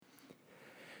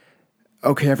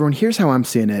Okay, everyone, here's how I'm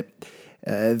seeing it.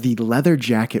 The leather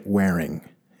jacket wearing,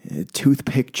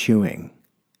 toothpick chewing,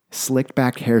 slicked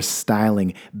back hair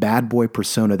styling, bad boy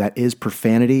persona that is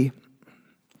profanity,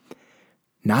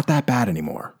 not that bad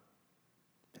anymore.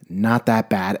 Not that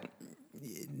bad.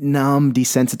 Numb,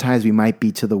 desensitized we might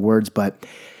be to the words, but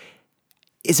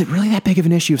is it really that big of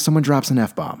an issue if someone drops an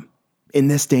F-bomb in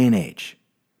this day and age?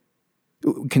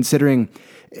 Considering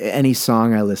any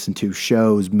song I listen to,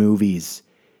 shows, movies,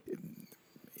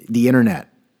 the internet,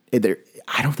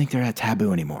 I don't think they're that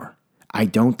taboo anymore. I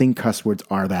don't think cuss words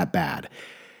are that bad.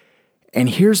 And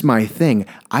here's my thing.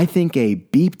 I think a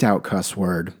beeped out cuss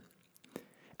word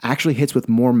actually hits with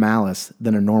more malice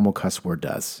than a normal cuss word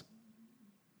does.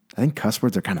 I think cuss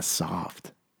words are kind of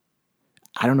soft.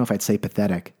 I don't know if I'd say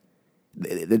pathetic.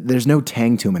 There's no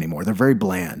tang to them anymore. They're very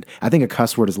bland. I think a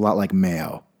cuss word is a lot like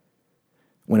mayo.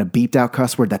 When a beeped out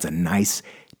cuss word, that's a nice,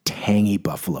 tangy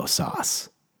buffalo sauce.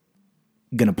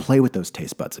 Gonna play with those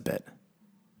taste buds a bit.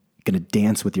 Gonna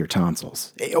dance with your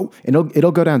tonsils.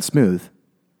 It'll go down smooth.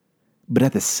 But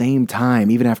at the same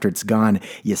time, even after it's gone,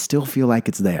 you still feel like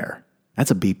it's there.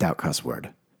 That's a beeped out cuss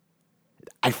word.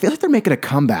 I feel like they're making a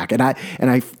comeback, and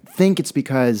I think it's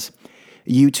because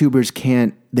YouTubers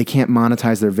can't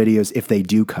monetize their videos if they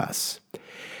do cuss.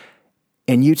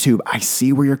 And YouTube, I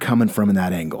see where you're coming from in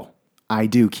that angle. I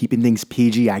do. Keeping things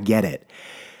PG, I get it.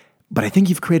 But I think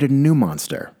you've created a new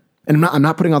monster. And I'm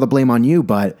not putting all the blame on you,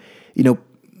 but,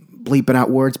 bleeping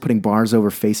out words, putting bars over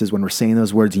faces when we're saying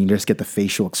those words, and you just get the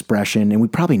facial expression, and we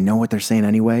probably know what they're saying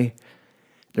anyway.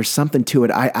 There's something to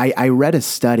it. I read a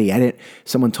study.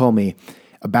 Someone told me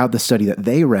about the study that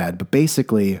they read, but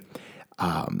basically,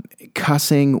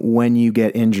 cussing when you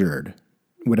get injured,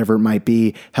 whatever it might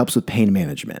be, helps with pain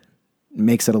management.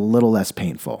 Makes it a little less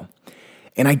painful.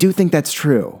 And I do think that's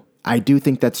true.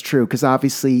 Because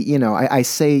obviously, I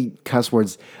say cuss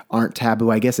words aren't taboo.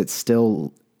 I guess it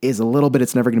still is a little bit.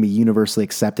 It's never going to be universally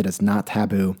accepted as not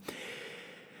taboo.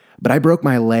 But I broke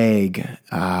my leg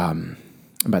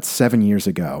about 7 years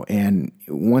ago. And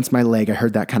once my leg, I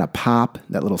heard that kind of pop,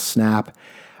 that little snap.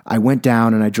 I went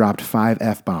down and I dropped 5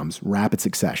 F-bombs, rapid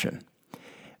succession.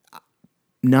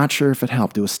 Not sure if it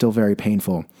helped. It was still very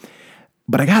painful.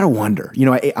 But I gotta wonder,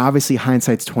 obviously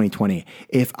hindsight's 2020.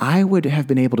 If I would have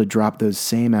been able to drop those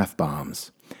same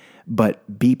F-bombs,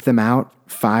 but beep them out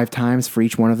 5 times for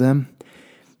each one of them,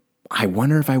 I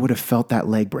wonder if I would have felt that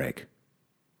leg break.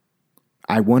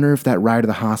 I wonder if that ride to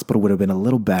the hospital would have been a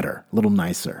little better, a little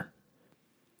nicer.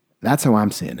 That's how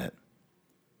I'm seeing it.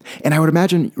 And I would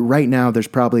imagine right now there's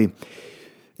probably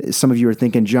some of you are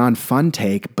thinking, John, fun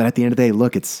take, but at the end of the day,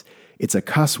 look, it's a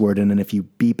cuss word, and then if you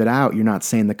beep it out, you're not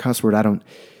saying the cuss word. I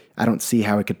don't see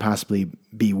how it could possibly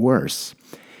be worse.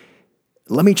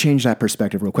 Let me change that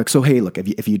perspective real quick. So, hey, look,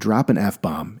 if you drop an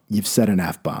F-bomb, you've said an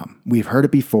F-bomb. We've heard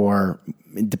it before,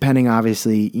 depending,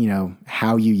 obviously,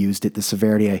 how you used it, the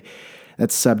severity,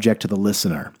 that's subject to the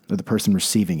listener or the person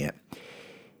receiving it.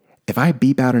 If I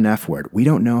beep out an F word, we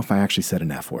don't know if I actually said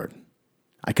an F word.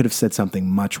 I could have said something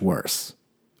much worse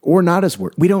or not as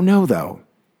worse. We don't know, though.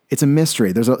 It's a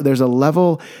mystery. There's a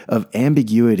level of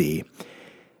ambiguity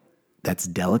that's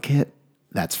delicate,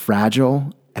 that's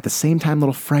fragile, at the same time a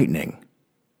little frightening.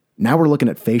 Now we're looking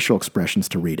at facial expressions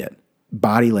to read it.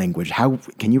 Body language. How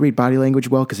can you read body language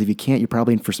well? Because if you can't, you're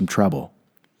probably in for some trouble.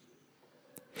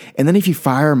 And then if you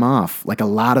fire them off, like a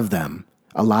lot of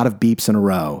beeps in a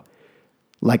row,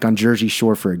 like on Jersey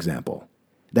Shore, for example,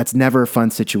 that's never a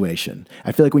fun situation.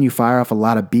 I feel like when you fire off a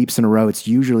lot of beeps in a row, it's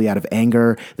usually out of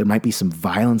anger. There might be some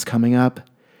violence coming up.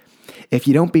 If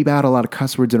you don't beep out a lot of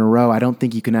cuss words in a row, I don't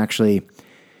think you can actually,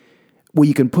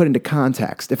 you can put into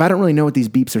context. If I don't really know what these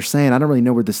beeps are saying, I don't really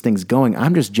know where this thing's going.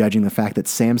 I'm just judging the fact that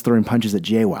Sam's throwing punches at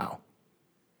JWoww.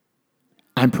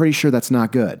 I'm pretty sure that's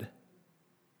not good.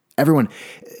 Everyone,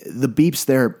 the beeps,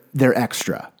 they're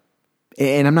extra.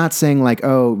 And I'm not saying like,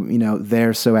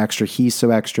 they're so extra, he's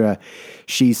so extra,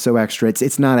 she's so extra.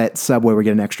 It's not at Subway we're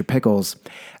getting extra pickles.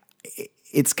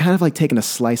 It's kind of like taking a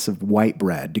slice of white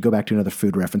bread, to go back to another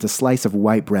food reference, a slice of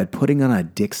white bread, putting on a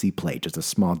Dixie plate, just a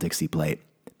small Dixie plate.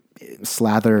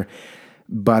 Slather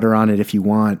butter on it if you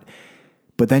want,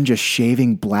 but then just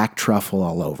shaving black truffle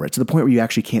all over it to the point where you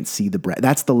actually can't see the bread.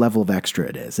 That's the level of extra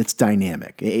it is. It's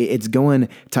dynamic. It's going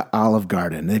to Olive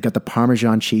Garden. They've got the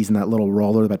Parmesan cheese in that little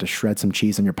roller, about to shred some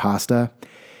cheese on your pasta.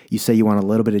 You say you want a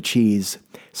little bit of cheese.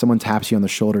 Someone taps you on the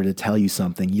shoulder to tell you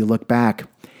something. You look back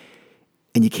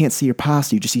and you can't see your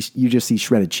pasta. You just see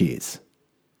shredded cheese.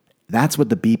 That's what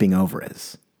the beeping over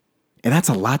is. And that's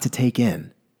a lot to take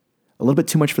in. A little bit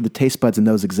too much for the taste buds in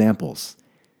those examples.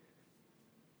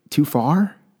 Too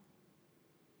far?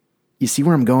 You see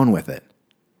where I'm going with it.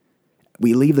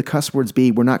 We leave the cuss words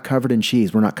be. We're not covered in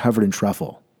cheese. We're not covered in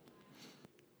truffle.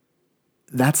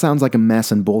 That sounds like a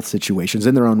mess in both situations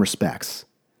in their own respects.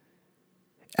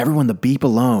 Everyone, the beep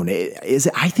alone,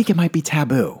 I think it might be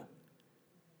taboo.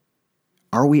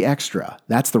 Are we extra?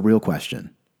 That's the real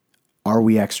question. Are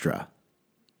we extra?